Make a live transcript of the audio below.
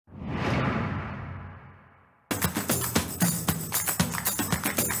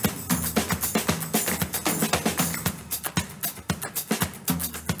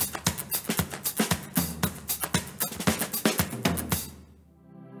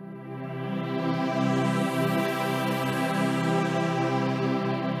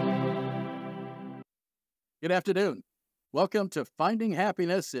Good afternoon. Welcome to Finding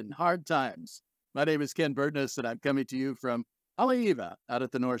Happiness in Hard Times. My name is Ken Burtness, and I'm coming to you from Holly out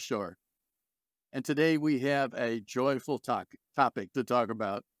at the North Shore. And today we have a joyful topic to talk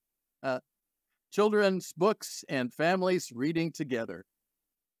about. Uh, Children's books and families reading together.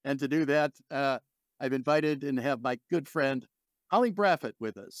 And to do that, I've invited and have my good friend, Holly Braffet,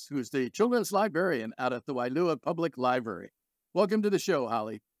 with us, who's the children's librarian out at the Wailua Public Library. Welcome to the show,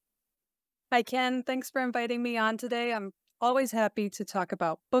 Holly. Hi, Ken. Thanks for inviting me on today. I'm always happy to talk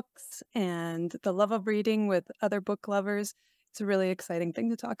about books and the love of reading with other book lovers. It's a really exciting thing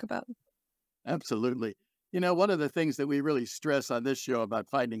to talk about. Absolutely. You know, one of the things that we really stress on this show about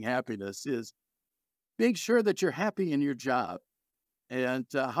finding happiness is being sure that you're happy in your job. And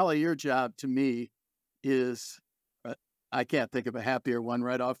Holly, your job to me is, I can't think of a happier one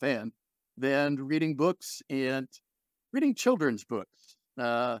right offhand than reading books and reading children's books.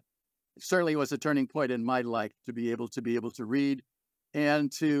 It certainly was a turning point in my life to be able to read and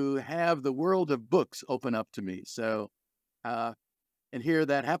to have the world of books open up to me. So, and here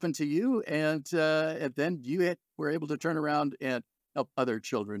that happened to you, and then you were able to turn around and help other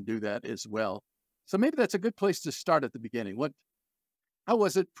children do that as well. So maybe that's a good place to start at the beginning. How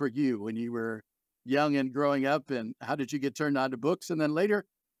was it for you when you were young and growing up, and how did you get turned on to books? And then later,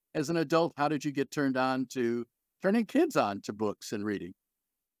 as an adult, how did you get turned on to turning kids on to books and reading?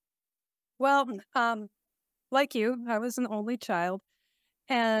 Well, like you, I was an only child.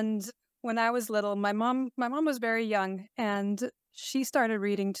 And when I was little, my mom was very young, and she started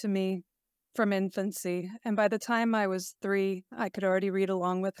reading to me from infancy. And by the time I was 3, I could already read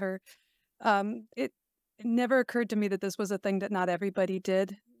along with her. It never occurred to me that this was a thing that not everybody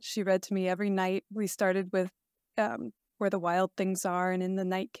did. She read to me every night. We started with Where the Wild Things Are and In the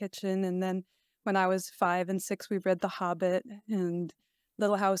Night Kitchen. And then when I was 5 and 6, we read The Hobbit and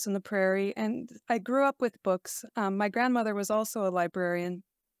Little House on the Prairie. And I grew up with books. My grandmother was also a librarian.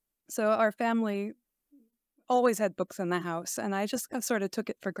 So our family always had books in the house. And I just sort of took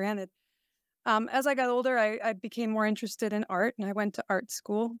it for granted. As I got older, I became more interested in art, and I went to art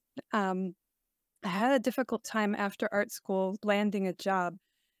school. I had a difficult time after art school landing a job.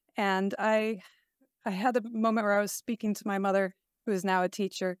 And I had a moment where I was speaking to my mother, who is now a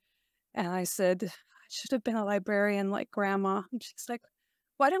teacher, and I said, I should have been a librarian like Grandma. And she's like,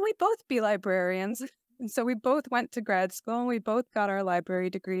 why don't we both be librarians? And so we both went to grad school, and we both got our library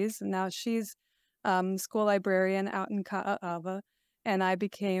degrees. And now she's school librarian out in Ka'ava, and I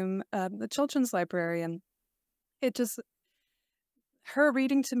became the children's librarian. Her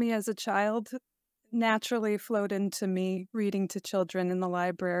reading to me as a child naturally flowed into me reading to children in the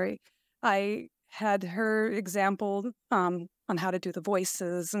library. I had her example on how to do the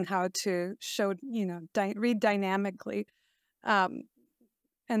voices and how to show, read dynamically.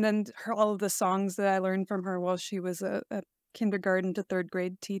 And then all of the songs that I learned from her while she was a kindergarten to 3rd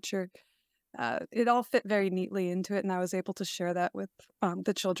grade teacher, it all fit very neatly into it. And I was able to share that with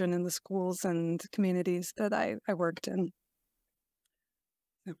the children in the schools and communities that I worked in.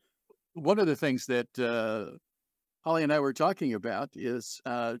 One of the things that Holly and I were talking about is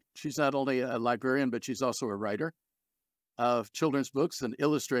she's not only a librarian, but she's also a writer of children's books, an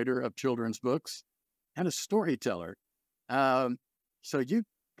illustrator of children's books, and a storyteller. So you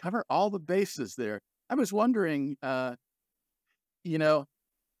cover all the bases there. I was wondering,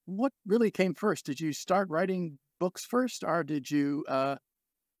 what really came first? Did you start writing books first, or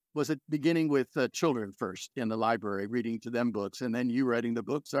was it beginning with children first in the library, reading to them books, and then you writing the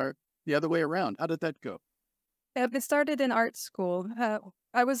books, or the other way around? How did that go? It started in art school.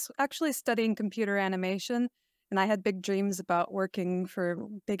 I was actually studying computer animation, and I had big dreams about working for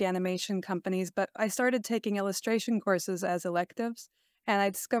big animation companies, but I started taking illustration courses as electives, and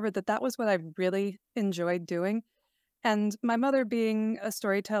I discovered that that was what I really enjoyed doing. And my mother being a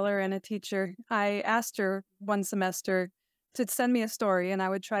storyteller and a teacher, I asked her one semester to send me a story, and I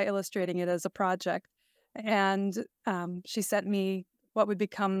would try illustrating it as a project. And she sent me what would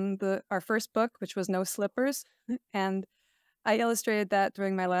become our first book, which was No Slippers. And I illustrated that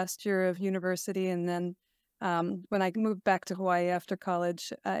during my last year of university. And then when I moved back to Hawaii after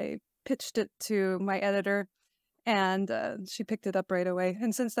college, I pitched it to my editor, and she picked it up right away.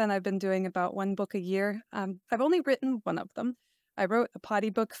 And since then, I've been doing about 1 book a year. I've only written one of them. I wrote a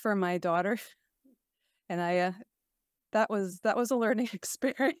potty book for my daughter, and that was a learning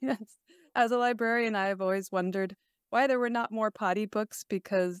experience. As a librarian, I've always wondered why there were not more potty books,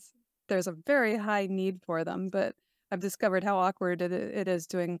 because there's a very high need for them. But I've discovered how awkward it is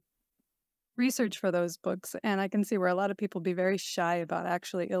doing research for those books, and I can see where a lot of people be very shy about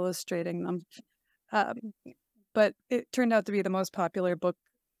actually illustrating them. But it turned out to be the most popular book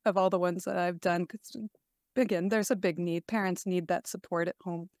of all the ones that I've done, because again, there's a big need. Parents need that support at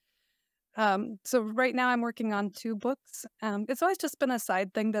home. So right now I'm working on 2 books. It's always just been a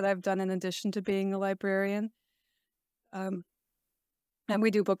side thing that I've done in addition to being a librarian. Um, and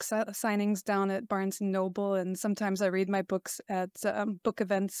we do book signings down at Barnes & Noble, and sometimes I read my books at book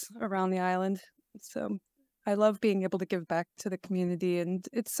events around the island. So I love being able to give back to the community, and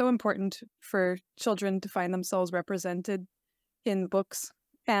it's so important for children to find themselves represented in books.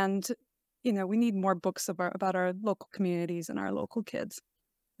 And, we need more books about our local communities and our local kids.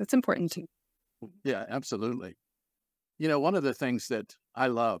 It's important too. Yeah, absolutely. One of the things that I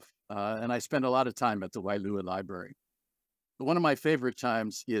love, and I spend a lot of time at the Wailua Library, but one of my favorite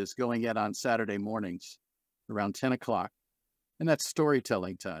times is going in on Saturday mornings around 10 o'clock, and that's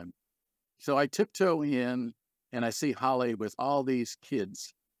storytelling time. So I tiptoe in and I see Holly with all these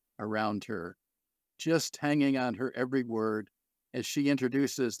kids around her, just hanging on her every word as she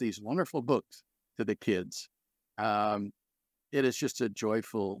introduces these wonderful books to the kids. It is just a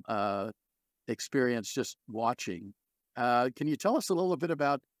joyful experience just watching. Can you tell us a little bit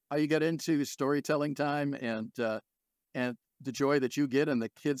about how you get into storytelling time and the joy that you get and the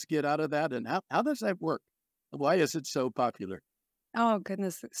kids get out of that? And how does that work? Why is it so popular? Oh,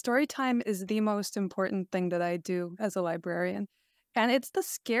 goodness. Story time is the most important thing that I do as a librarian. And it's the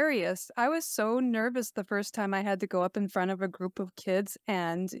scariest. I was so nervous the first time I had to go up in front of a group of kids,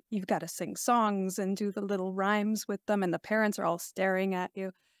 and you've got to sing songs and do the little rhymes with them, and the parents are all staring at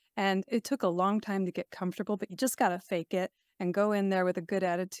you. And it took a long time to get comfortable, but you just got to fake it and go in there with a good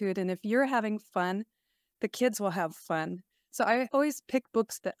attitude. And if you're having fun, the kids will have fun. So I always pick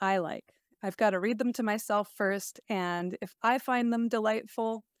books that I like. I've got to read them to myself first, and if I find them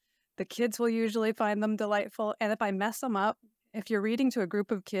delightful, the kids will usually find them delightful. And if I mess them up, if you're reading to a group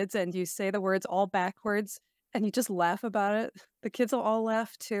of kids and you say the words all backwards and you just laugh about it, the kids will all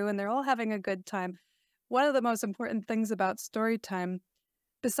laugh too, and they're all having a good time. One of the most important things about story time,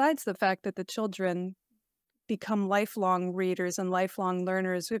 besides the fact that the children become lifelong readers and lifelong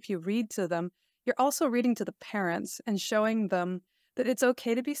learners, if you read to them, you're also reading to the parents and showing them that it's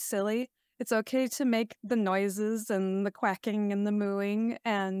okay to be silly. It's okay to make the noises and the quacking and the mooing.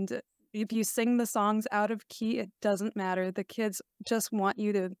 And if you sing the songs out of key, it doesn't matter. The kids just want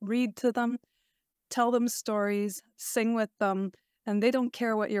you to read to them, tell them stories, sing with them, and they don't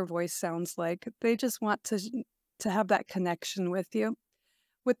care what your voice sounds like. They just want to have that connection with you.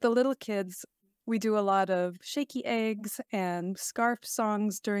 With the little kids, we do a lot of shaky eggs and scarf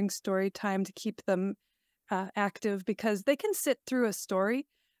songs during story time to keep them active, because they can sit through a story,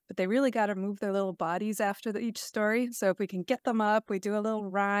 but they really got to move their little bodies after each story. So if we can get them up, we do a little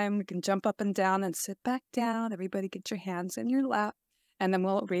rhyme, we can jump up and down and sit back down. Everybody get your hands in your lap, and then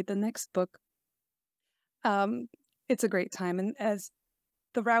we'll read the next book. It's a great time. And as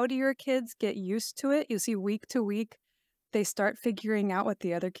the rowdier kids get used to it, you see week to week, they start figuring out what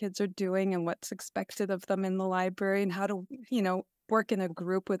the other kids are doing and what's expected of them in the library and how to, work in a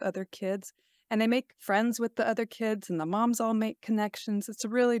group with other kids. And they make friends with the other kids, and the moms all make connections. It's a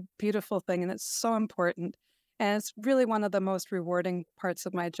really beautiful thing, and it's so important. And it's really one of the most rewarding parts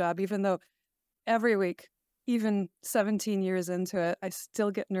of my job, even though every week, even 17 years into it, I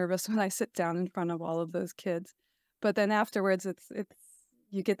still get nervous when I sit down in front of all of those kids. But then afterwards, it's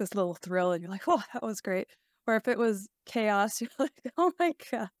you get this little thrill, and you're like, oh, that was great. Or if it was chaos, you're like, oh my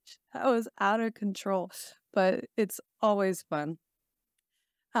gosh, that was out of control. But it's always fun.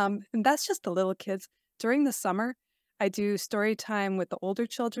 And that's just the little kids. During the summer, I do story time with the older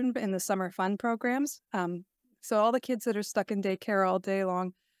children in the summer fun programs. So all the kids that are stuck in daycare all day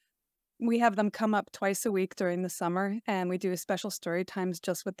long, we have them come up twice a week during the summer, and we do special story times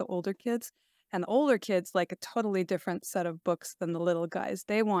just with the older kids. And the older kids like a totally different set of books than the little guys.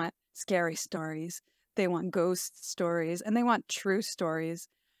 They want scary stories, they want ghost stories, and they want true stories.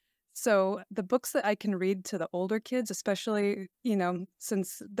 So the books that I can read to the older kids, especially,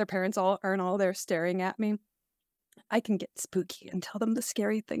 since their parents aren't all there staring at me, I can get spooky and tell them the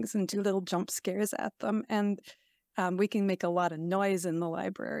scary things and do little jump scares at them. And we can make a lot of noise in the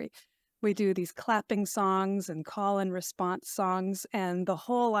library. We do these clapping songs and call and response songs, and the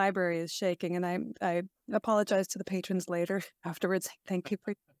whole library is shaking. And I apologize to the patrons later afterwards. Thank you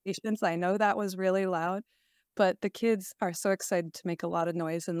for your patience. I know that was really loud. But the kids are so excited to make a lot of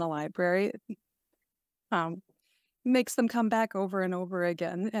noise in the library. It makes them come back over and over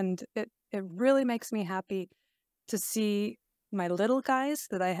again. And it really makes me happy to see my little guys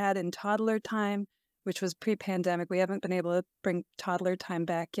that I had in toddler time, which was pre-pandemic. We haven't been able to bring toddler time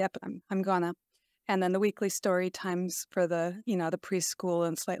back yet, but I'm gonna. And then the weekly story times for the preschool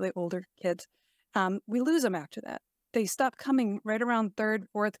and slightly older kids. We lose them after that. They stop coming right around 3rd,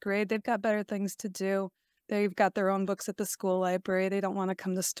 4th grade. They've got better things to do. They've got their own books at the school library. They don't want to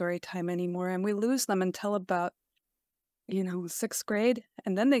come to story time anymore. And we lose them until about, 6th grade.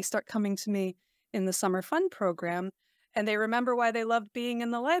 And then they start coming to me in the summer fun program. And they remember why they loved being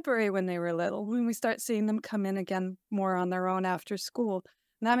in the library when they were little. When we start seeing them come in again more on their own after school.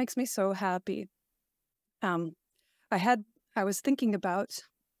 And that makes me so happy. Um, I was thinking about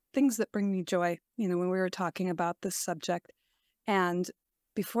things that bring me joy, when we were talking about this subject. And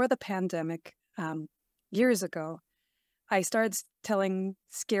before the pandemic, years ago, I started telling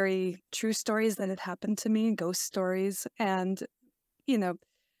scary true stories that had happened to me, ghost stories. And,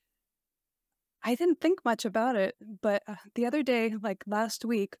 I didn't think much about it. But the other day, like last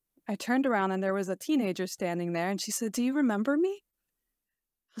week, I turned around and there was a teenager standing there. And she said, "Do you remember me?"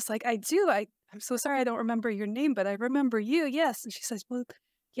 I was like, "I do. I'm so sorry I don't remember your name, but I remember you. Yes." And she says, "Well,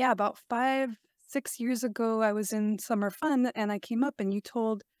 yeah, about 5, 6 years ago, I was in summer fun and I came up and you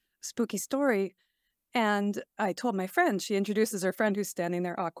told a spooky story." And I told my friend, she introduces her friend who's standing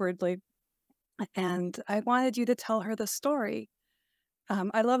there awkwardly. And I wanted you to tell her the story.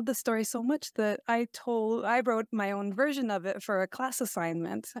 I loved the story so much that I wrote my own version of it for a class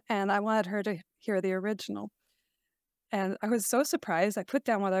assignment. And I wanted her to hear the original. And I was so surprised. I put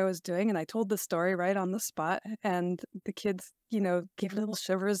down what I was doing and I told the story right on the spot. And the kids, gave little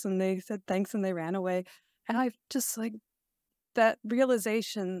shivers and they said thanks and they ran away. And I just like that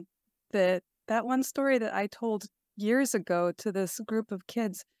realization that that one story that I told years ago to this group of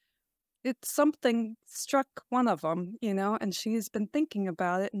kids, it's something struck one of them, and she's been thinking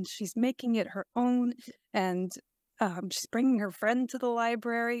about it and she's making it her own. And she's bringing her friend to the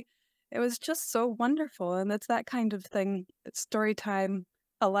library. It was just so wonderful. And it's that kind of thing that story time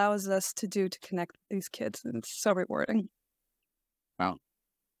allows us to do to connect with these kids. And it's so rewarding. Wow.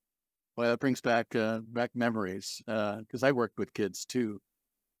 Well, that brings back memories because I worked with kids too.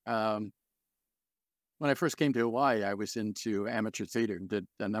 When I first came to Hawaii, I was into amateur theater and did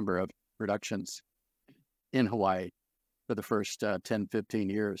a number of productions in Hawaii for the first 10, 15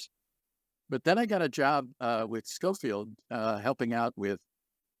 years. But then I got a job with Schofield helping out with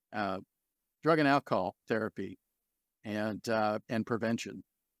drug and alcohol therapy and prevention.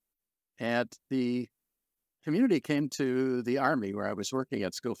 And the community came to the Army where I was working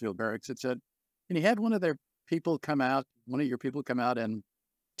at Schofield Barracks and said, "Can you have one of your people come out and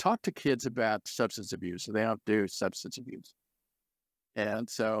talk to kids about substance abuse so they don't do substance abuse?" And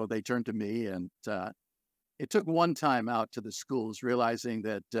so they turned to me, and it took one time out to the schools, realizing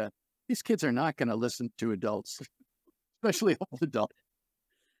that these kids are not going to listen to adults, especially old adults.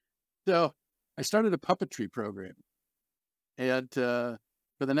 So I started a puppetry program. And for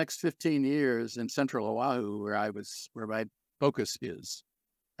the next 15 years in Central Oahu, where my focus is,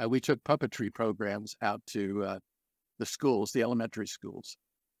 we took puppetry programs out to the schools, the elementary schools.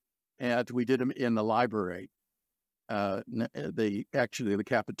 And we did them in the library. The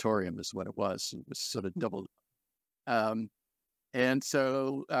cafetorium is what it was. It was sort of double. And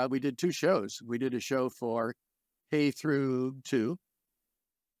so we did 2 shows. We did a show for K through 2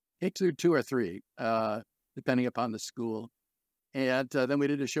 or 3, depending upon the school. And then we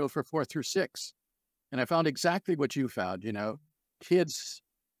did a show for 4 through 6. And I found exactly what you found,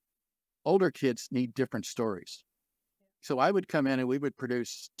 older kids need different stories. So I would come in and we would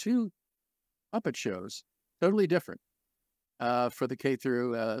produce 2 puppet shows, totally different, for the K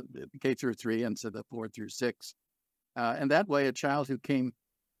through 3 and so the 4 through 6. And that way a child who came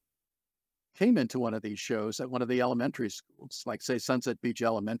into one of these shows at one of the elementary schools, like say Sunset Beach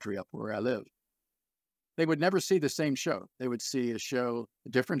Elementary up where I live, they would never see the same show. They would see a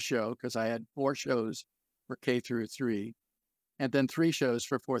different show, because I had 4 shows for K through 3 and then 3 shows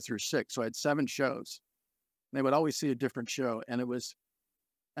for 4 through 6. So I had 7 shows. They would always see a different show.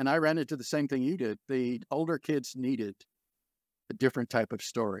 And I ran into the same thing you did. The older kids needed a different type of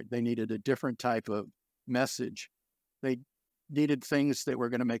story. They needed a different type of message. They needed things that were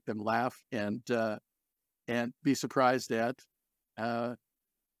going to make them laugh and be surprised at.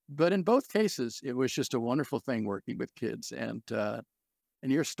 But in both cases, it was just a wonderful thing working with kids. And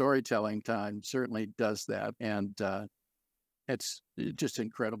your storytelling time certainly does that. And it's just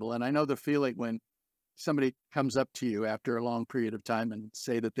incredible. And I know the feeling when somebody comes up to you after a long period of time and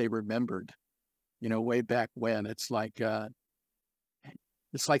say that they remembered, way back when. It's like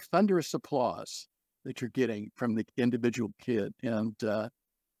thunderous applause that you're getting from the individual kid, and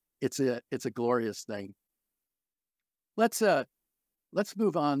it's a glorious thing. Let's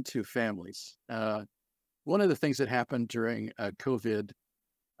move on to families. One of the things that happened during COVID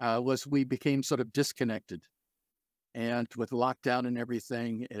was we became sort of disconnected, and with lockdown and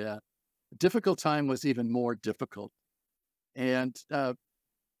everything, difficult time was even more difficult. And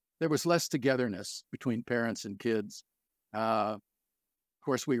there was less togetherness between parents and kids. Of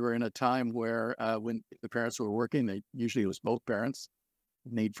course, we were in a time where when the parents were working, usually it was both parents,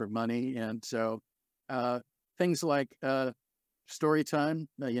 need for money. And so things like story time,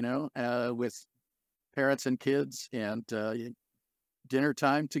 with parents and kids, and dinner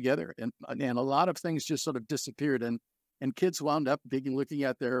time together. And a lot of things just sort of disappeared. And kids wound up looking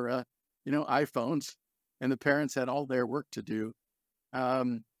at their, iPhones, and the parents had all their work to do.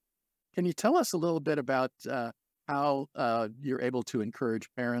 Can you tell us a little bit about how you're able to encourage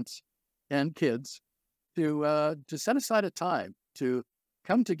parents and kids to set aside a time to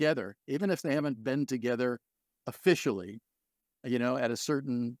come together, even if they haven't been together officially, at a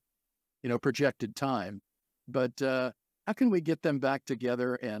certain, projected time? But how can we get them back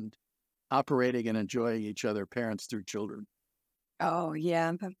together and operating and enjoying each other, parents through children? Oh,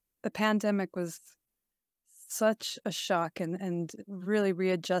 yeah. The pandemic was such a shock and really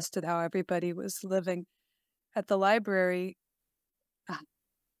readjusted how everybody was living. At the library,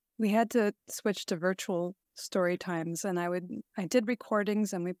 we had to switch to virtual story times, and I did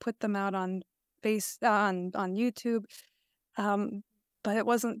recordings, and we put them out on YouTube. But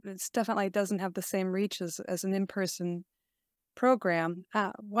it definitely doesn't have the same reach as an in-person program.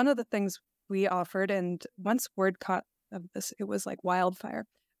 One of the things we offered, and once word caught of this, it was like wildfire.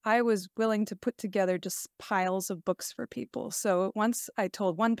 I was willing to put together just piles of books for people. So once I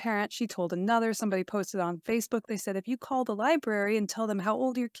told one parent, she told another, somebody posted on Facebook, they said, if you call the library and tell them how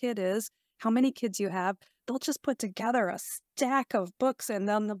old your kid is, how many kids you have, they'll just put together a stack of books and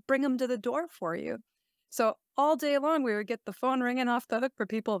then they'll bring them to the door for you. So all day long, we would get the phone ringing off the hook for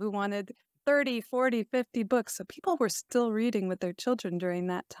people who wanted 30, 40, 50 books. So people were still reading with their children during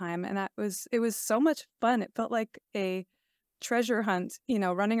that time. And it was so much fun. It felt like a treasure hunt,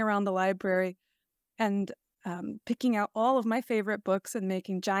 running around the library and picking out all of my favorite books and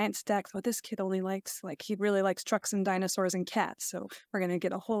making giant stacks. Oh, this kid only he really likes trucks and dinosaurs and cats. So we're going to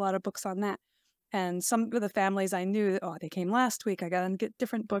get a whole lot of books on that. And some of the families I knew, they came last week. I got to get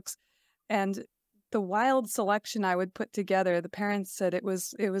different books. And the wild selection I would put together, the parents said it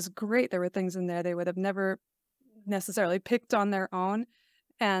was great. There were things in there they would have never necessarily picked on their own.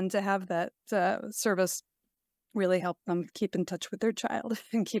 And to have that service really helped them keep in touch with their child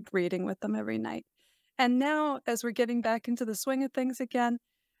and keep reading with them every night. And now, as we're getting back into the swing of things again,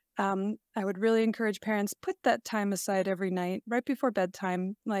 I would really encourage parents, put that time aside every night, right before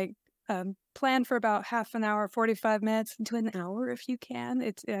bedtime, plan for about half an hour, 45 minutes to an hour if you can.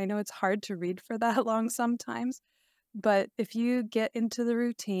 I know it's hard to read for that long sometimes, but if you get into the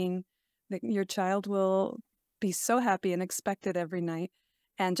routine, your child will be so happy and expect it every night.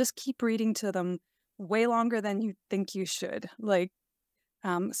 And just keep reading to them way longer than you think you should.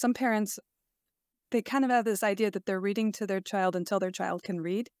 Some parents, they kind of have this idea that they're reading to their child until their child can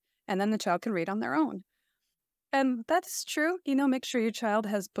read, and then the child can read on their own. And that's true. Make sure your child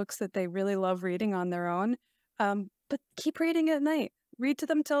has books that they really love reading on their own. But keep reading at night. Read to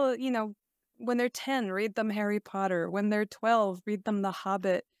them till, when they're 10, read them Harry Potter. When they're 12, read them The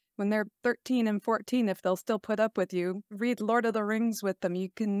Hobbit. When they're 13 and 14, if they'll still put up with you, read Lord of the Rings with them. You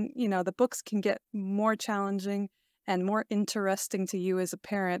can, the books can get more challenging and more interesting to you as a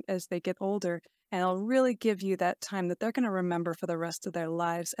parent as they get older. And it'll really give you that time that they're going to remember for the rest of their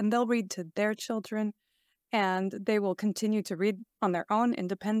lives. And they'll read to their children, and they will continue to read on their own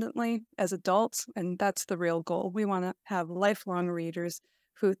independently as adults. And that's the real goal. We want to have lifelong readers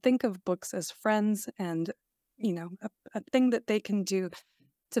who think of books as friends and, a thing that they can do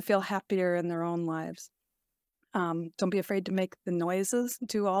to feel happier in their own lives. Don't be afraid to make the noises,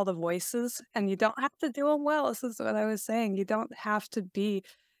 do all the voices, and you don't have to do them well. This is what I was saying. You don't have to be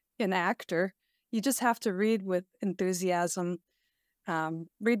an actor. You just have to read with enthusiasm,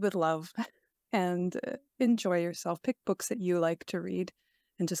 read with love, and enjoy yourself. Pick books that you like to read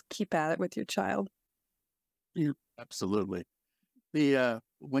and just keep at it with your child. Yeah, absolutely.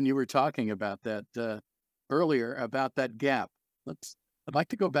 When you were talking about that earlier, about that gap, I'd like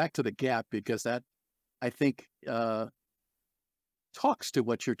to go back to the gap, because that, I think, talks to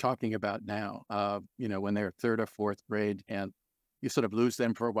what you're talking about now, when they're third or fourth grade and you sort of lose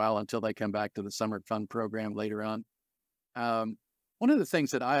them for a while until they come back to the summer fun program later on. One of the things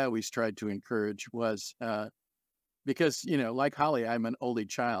that I always tried to encourage was, because, like Holly, I'm an only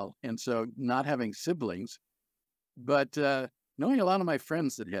child. And so not having siblings, but knowing a lot of my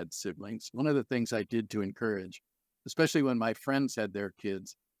friends that had siblings, one of the things I did to encourage, especially when my friends had their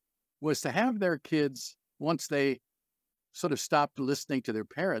kids, was to have their kids, once they sort of stopped listening to their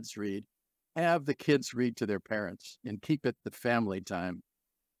parents read, have the kids read to their parents and keep it the family time.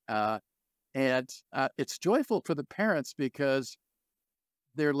 And it's joyful for the parents, because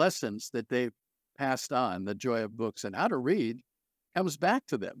their lessons that they've passed on, the joy of books and how to read, comes back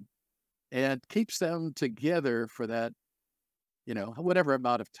to them and keeps them together for that, whatever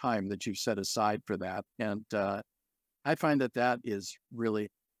amount of time that you've set aside for that. And I find that that is really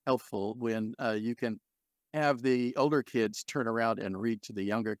helpful when you can have the older kids turn around and read to the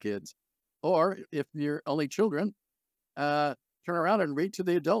younger kids. Or if you're only children, turn around and read to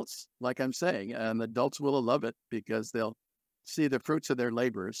the adults, like I'm saying. And the adults will love it because they'll see the fruits of their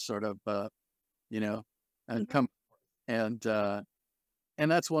labors sort of, and come. And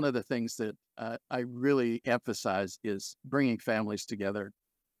that's one of the things that I really emphasize is bringing families together.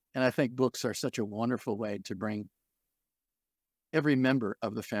 And I think books are such a wonderful way to bring every member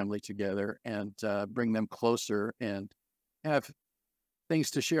of the family together and bring them closer and have things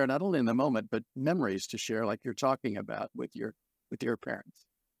to share, not only in the moment, but memories to share, like you're talking about with your parents.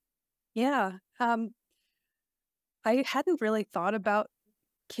 Yeah. I hadn't really thought about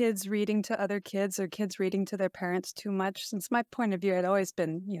kids reading to other kids or kids reading to their parents too much. Since my point of view had always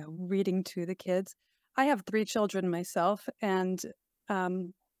been, reading to the kids. I have 3 children myself, and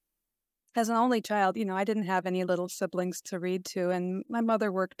as an only child, I didn't have any little siblings to read to, and my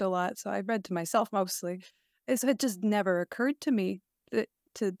mother worked a lot, so I read to myself mostly. So it just never occurred to me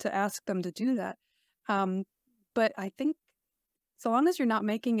to ask them to do that. But I think so long as you're not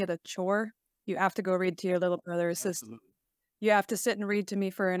making it a chore, you have to go read to your little brother or sister. Absolutely. You have to sit and read to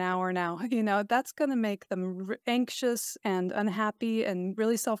me for an hour now. That's going to make them anxious and unhappy and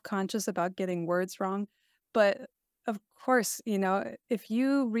really self-conscious about getting words wrong. But of course, if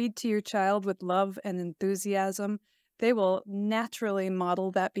you read to your child with love and enthusiasm, they will naturally model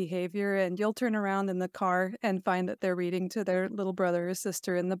that behavior, and you'll turn around in the car and find that they're reading to their little brother or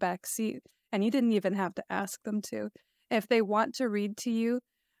sister in the back seat, and you didn't even have to ask them to. If they want to read to you,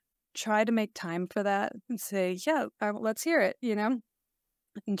 try to make time for that and say, yeah, let's hear it, and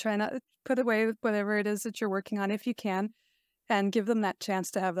try not to put away whatever it is that you're working on if you can, and give them that chance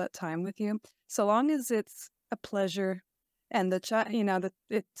to have that time with you. So long as it's a pleasure and the child, that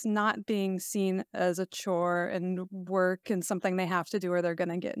it's not being seen as a chore and work and something they have to do or they're going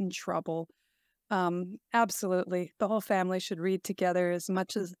to get in trouble. Absolutely. The whole family should read together as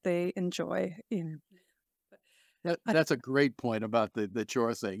much as they enjoy, That's a great point about the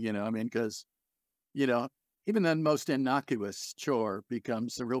chore thing, because, even the most innocuous chore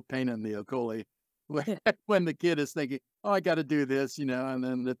becomes a real pain in the ocoli when, when the kid is thinking, oh, I got to do this, and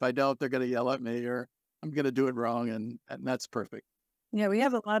then if I don't, they're going to yell at me or I'm going to do it wrong. And that's perfect. Yeah, we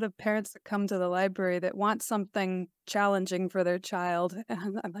have a lot of parents that come to the library that want something challenging for their child.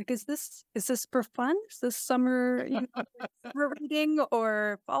 And I'm like, is this for fun? Is this summer, summer reading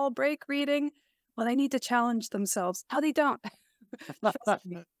or fall break reading? Well, they need to challenge themselves. No, they don't. Trust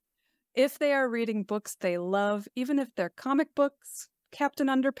me. If they are reading books they love, even if they're comic books, Captain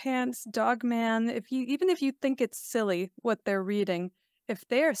Underpants, Dogman, even if you think it's silly what they're reading, if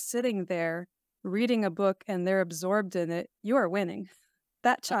they are sitting there reading a book and they're absorbed in it, you are winning.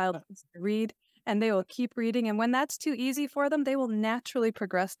 That child needs to read, and they will keep reading. And when that's too easy for them, they will naturally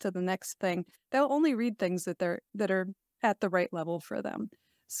progress to the next thing. They'll only read things that are at the right level for them.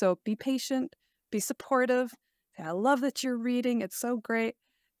 So be patient, be supportive. I love that you're reading. It's so great.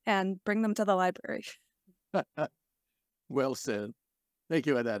 And bring them to the library. Well said. Thank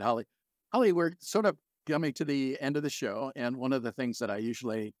you for that, Holly. Holly, we're sort of coming to the end of the show. And one of the things that I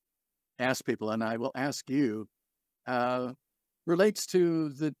usually ask people, and I will ask you, relates to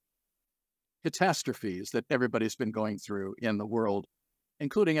the catastrophes that everybody's been going through in the world,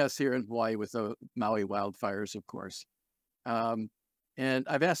 including us here in Hawaii with the Maui wildfires, of course. And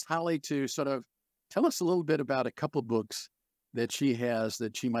I've asked Holly to sort of tell us a little bit about a couple books that she has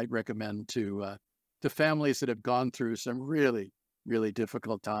that she might recommend to families that have gone through some really, really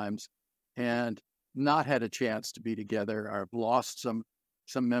difficult times and not had a chance to be together, or have lost some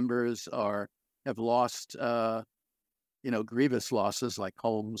members, or have lost, grievous losses like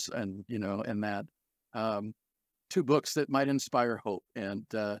homes and, and that. 2 books that might inspire hope. And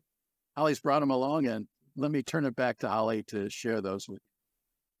Holly's brought them along, and let me turn it back to Holly to share those with you.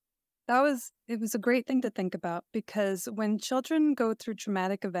 It was a great thing to think about, because when children go through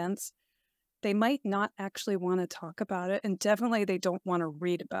traumatic events, they might not actually want to talk about it, and definitely they don't want to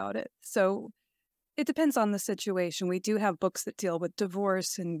read about it. So it depends on the situation. We do have books that deal with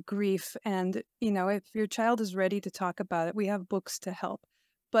divorce and grief, and if your child is ready to talk about it, we have books to help.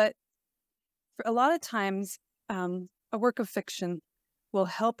 But for a lot of times, a work of fiction will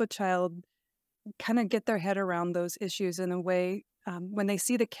help a child kind of get their head around those issues in a way. When they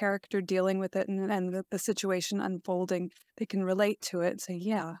see the character dealing with it and the situation unfolding, they can relate to it and say,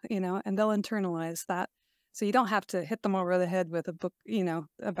 yeah, and they'll internalize that. So you don't have to hit them over the head with a book,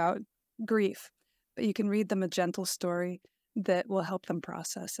 about grief, but you can read them a gentle story that will help them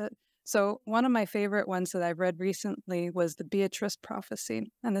process it. So one of my favorite ones that I've read recently was The Beatrice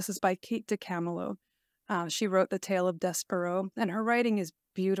Prophecy, and this is by Kate DeCamillo. She wrote The Tale of Despereaux, and her writing is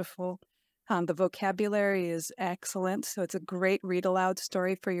beautiful. The vocabulary is excellent, so it's a great read-aloud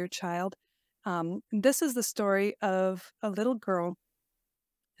story for your child. This is the story of a little girl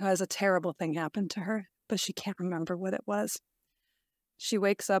who has a terrible thing happen to her, but she can't remember what it was. She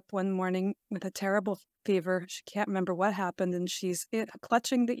wakes up one morning with a terrible fever. She can't remember what happened, and she's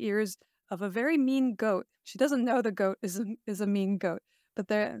clutching the ears of a very mean goat. She doesn't know the goat is a mean goat, but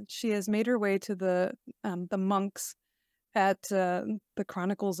she has made her way to the monks at the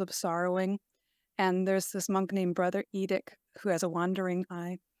Chronicles of Sorrowing, and there's this monk named Brother Edic who has a wandering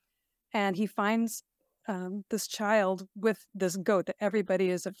eye, and he finds this child with this goat that everybody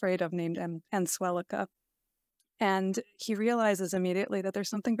is afraid of named Answelica. And he realizes immediately that there's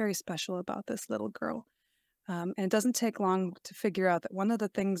something very special about this little girl. And it doesn't take long to figure out that one of the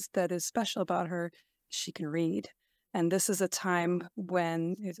things that is special about her, she can read. And this is a time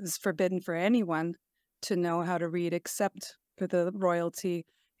when it is forbidden for anyone to know how to read except for the royalty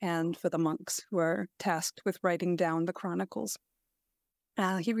and for the monks who are tasked with writing down the chronicles.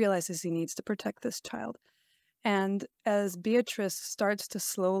 He realizes he needs to protect this child. And as Beatrice starts to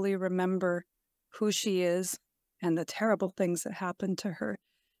slowly remember who she is and the terrible things that happened to her,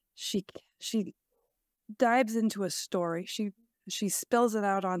 she dives into a story. She spills it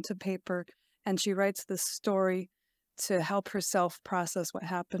out onto paper, and she writes this story to help herself process what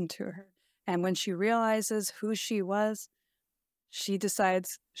happened to her. And when she realizes who she was, she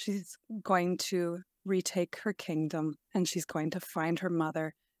decides she's going to retake her kingdom, and she's going to find her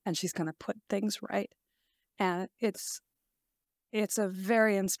mother, and she's going to put things right. And it's a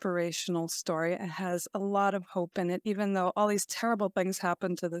very inspirational story. It has a lot of hope in it, even though all these terrible things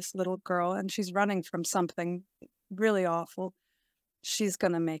happen to this little girl and she's running from something really awful. She's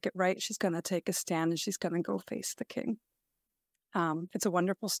going to make it right. She's going to take a stand, and she's going to go face the king. It's a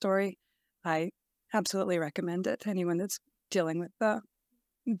wonderful story. I absolutely recommend it to anyone that's dealing with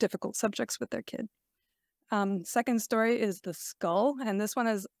difficult subjects with their kid. Second story is The Skull, and this one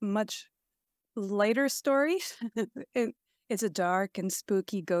is much lighter story. It's a dark and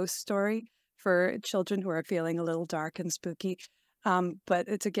spooky ghost story for children who are feeling a little dark and spooky. But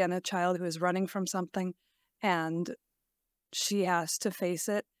it's, again, a child who is running from something, and she has to face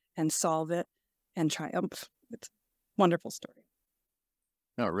it and solve it and triumph. It's a wonderful story.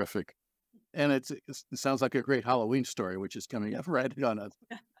 Horrific. And it sounds like a great Halloween story, which is coming up right on us.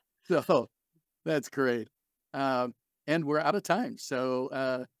 So that's great. And we're out of time.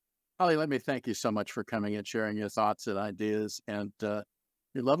 So, Holly, let me thank you so much for coming and sharing your thoughts and ideas and your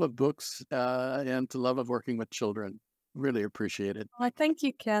love of books and the love of working with children. Really appreciate it. Well, thank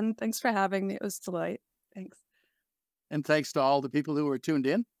you, Ken. Thanks for having me. It was a delight. Thanks. And thanks to all the people who were tuned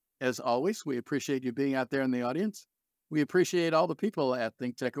in. As always, we appreciate you being out there in the audience. We appreciate all the people at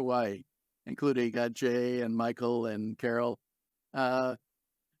ThinkTech Hawaii, including Jay and Michael and Carol, and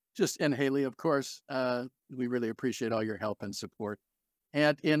Hayley, of course. We really appreciate all your help and support.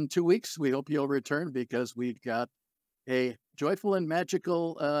 And in 2 weeks, we hope you'll return because we've got a joyful and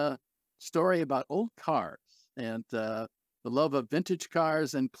magical story about old cars and the love of vintage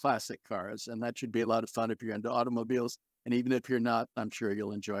cars and classic cars. And that should be a lot of fun if you're into automobiles. And even if you're not, I'm sure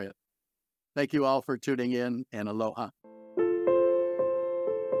you'll enjoy it. Thank you all for tuning in, and aloha.